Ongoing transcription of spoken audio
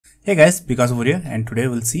Hey guys, Because over here, and today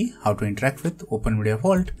we'll see how to interact with OpenMedia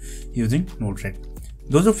Vault using nodered.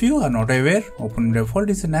 Those of you who are not aware, OpenMedia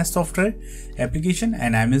Vault is a NAS software application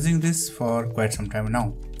and I'm using this for quite some time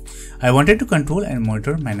now. I wanted to control and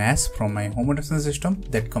monitor my NAS from my home automation system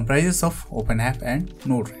that comprises of OpenApp and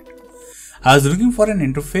nodered. I was looking for an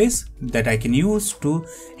interface that I can use to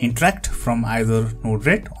interact from either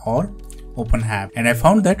nodered or OpenApp, and I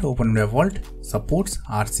found that OpenMedia Vault supports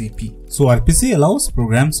RCP. So RPC allows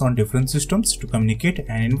programs on different systems to communicate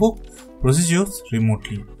and invoke procedures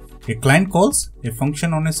remotely. A client calls a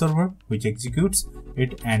function on a server which executes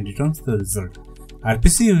it and returns the result.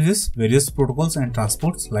 RPC uses various protocols and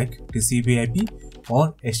transports like TCP/IP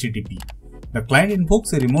or HTTP. The client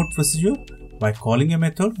invokes a remote procedure by calling a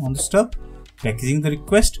method on the stub, packaging the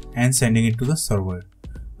request and sending it to the server.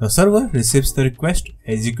 The server receives the request,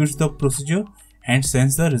 executes the procedure and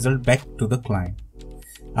sends the result back to the client.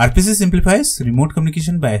 RPC simplifies remote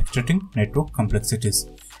communication by abstracting network complexities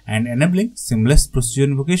and enabling seamless procedure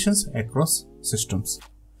invocations across systems.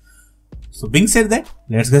 So being said that,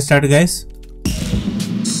 let's get started guys.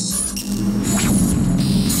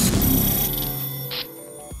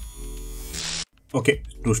 Okay,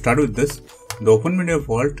 to start with this, the OpenMedia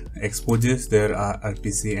Vault exposes their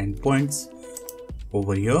RPC endpoints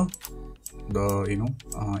over here, the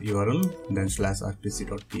URL, then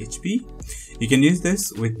 /rpc.php. You can use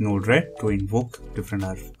this with nodered to invoke different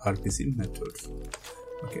RPC methods.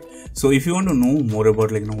 Okay, so if you want to know more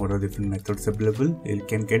about what are different methods available, you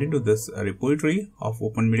can get into this repository of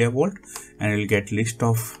OpenMedia Vault and you'll get list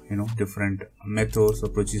of different methods or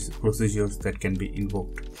procedures that can be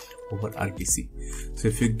invoked over RPC. So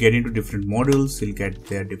if you get into different modules, you'll get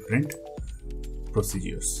their different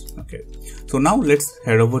procedures. Okay, so now let's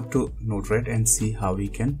head over to nodered and see how we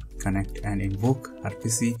can connect and invoke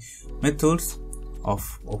RPC methods of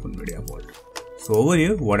OpenMedia Vault. So over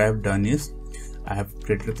here, what I've done is I have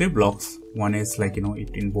created 3 blocks. One is it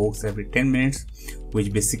invokes every 10 minutes,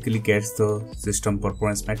 which basically gets the system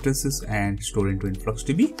performance matrices and store into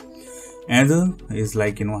InfluxDB. Another is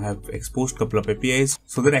I have exposed couple of APIs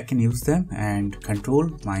so that I can use them and control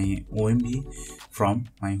my OMV from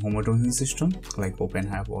my home automation system like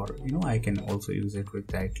OpenApp, or I can also use it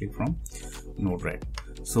directly from nodered.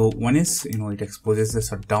 So one is it exposes the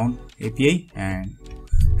shutdown API and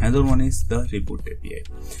another one is the reboot API.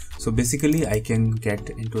 So basically I can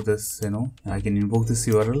get into this, I can invoke this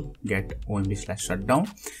URL, get omv/shutdown,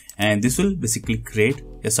 and this will basically create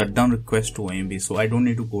a shutdown request to OMV. So I don't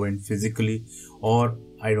need to go in physically, or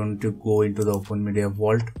I don't need to go into the OpenMedia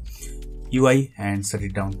Vault UI and shut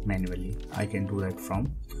it down manually. I can do that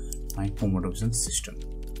from my home automation system.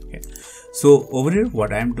 Okay, so over here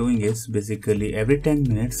what I'm doing is basically every 10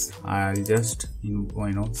 minutes I'll just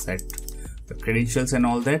set the credentials and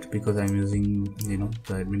all that, because I'm using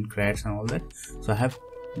the admin creds and all that. So I have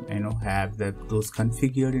those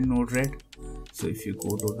configured in nodered. So if you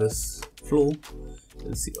go to this flow,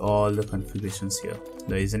 you'll see all the configurations here,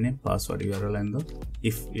 the username, password, URL, and the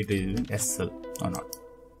if it is using SSL or not.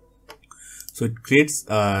 So it creates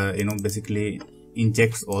basically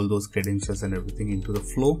injects all those credentials and everything into the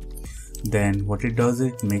flow. Then what it does,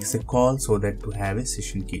 it makes a call so that to have a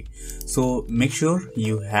session key. So make sure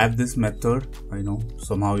you have this method,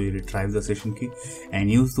 somehow you retrieve the session key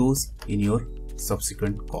and use those in your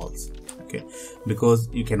subsequent calls. Okay, because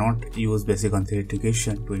you cannot use basic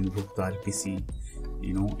authentication to invoke the RPC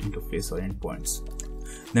interface or endpoints.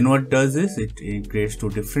 Then what it does is it creates 2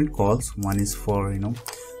 different calls. One is for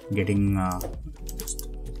getting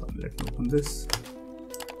let me open this.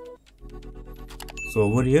 So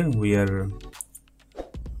over here we are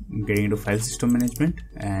getting into file system management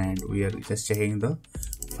and we are just checking the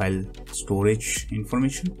file storage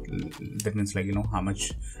information. That means how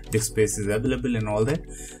much disk space is available and all that.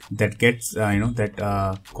 That gets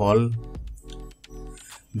call.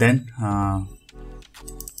 Then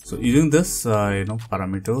so using this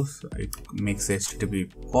parameters, it makes a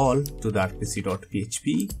HTTP call to the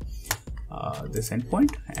rpc.php this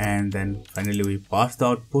endpoint, and then finally we pass the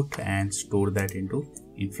output and store that into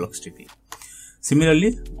InfluxDB.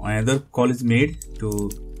 Similarly, another call is made to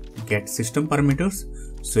get system parameters.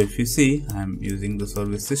 So if you see, I'm using the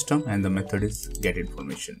service system and the method is get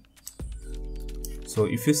information. So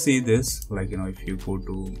if you see this, if you go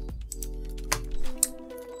to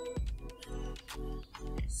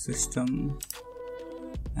system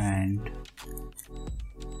and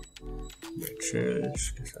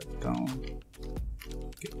shut down,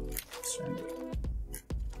 okay, standard.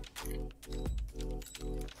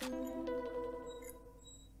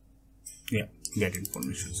 Yeah, get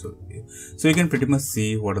information. So you can pretty much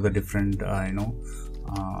see what are the different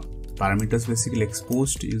parameters basically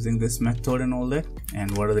exposed using this method and all that,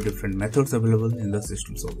 and what are the different methods available in the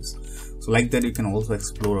system service. So like that you can also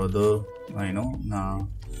explore other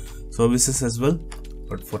services as well,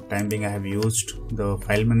 but for time being I have used the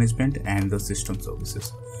file management and the system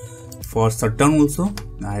services. For shutdown also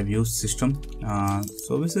I have used system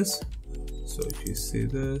services. So if you see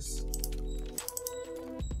this,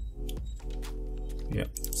 yeah,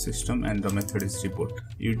 system, and the method is reboot.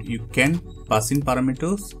 You can pass in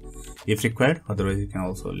parameters if required, otherwise you can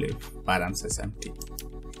also leave params as empty.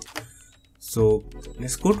 So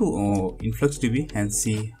let's go to InfluxDB and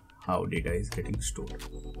see how data is getting stored.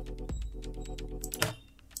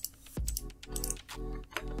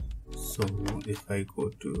 So if I go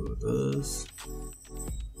to this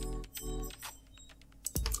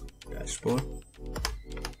dashboard,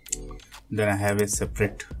 then I have a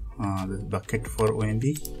separate this bucket for omv,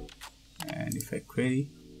 and if I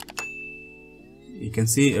query, you can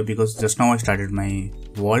see because just now I started my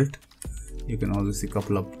vault, you can also see a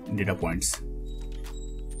couple of data points.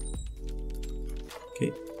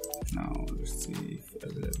 Okay, now let's see if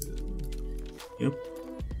available. Yep.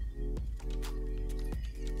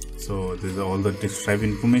 So these are all the disk drive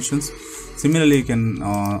informations. Similarly, you can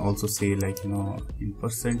also say like in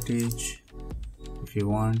percentage if you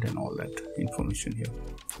want, and all that information here.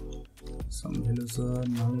 Some values are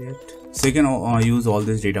null yet. So you can use all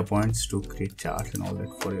these data points to create charts and all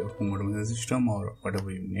that for your home automation system or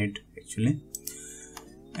whatever you need actually.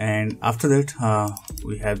 And after that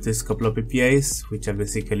we have this couple of APIs, which are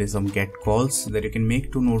basically some get calls that you can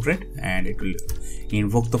make to nodered, and it will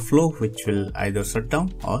invoke the flow which will either shut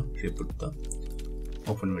down or reboot the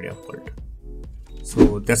OpenMedia Vault.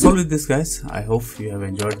 So that's all with this, guys. I hope you have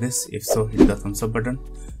enjoyed this. If so, hit the thumbs up button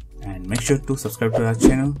and make sure to subscribe to our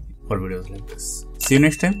channel for videos like this. See you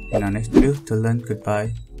next time in our next video. Till then,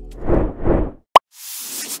 goodbye.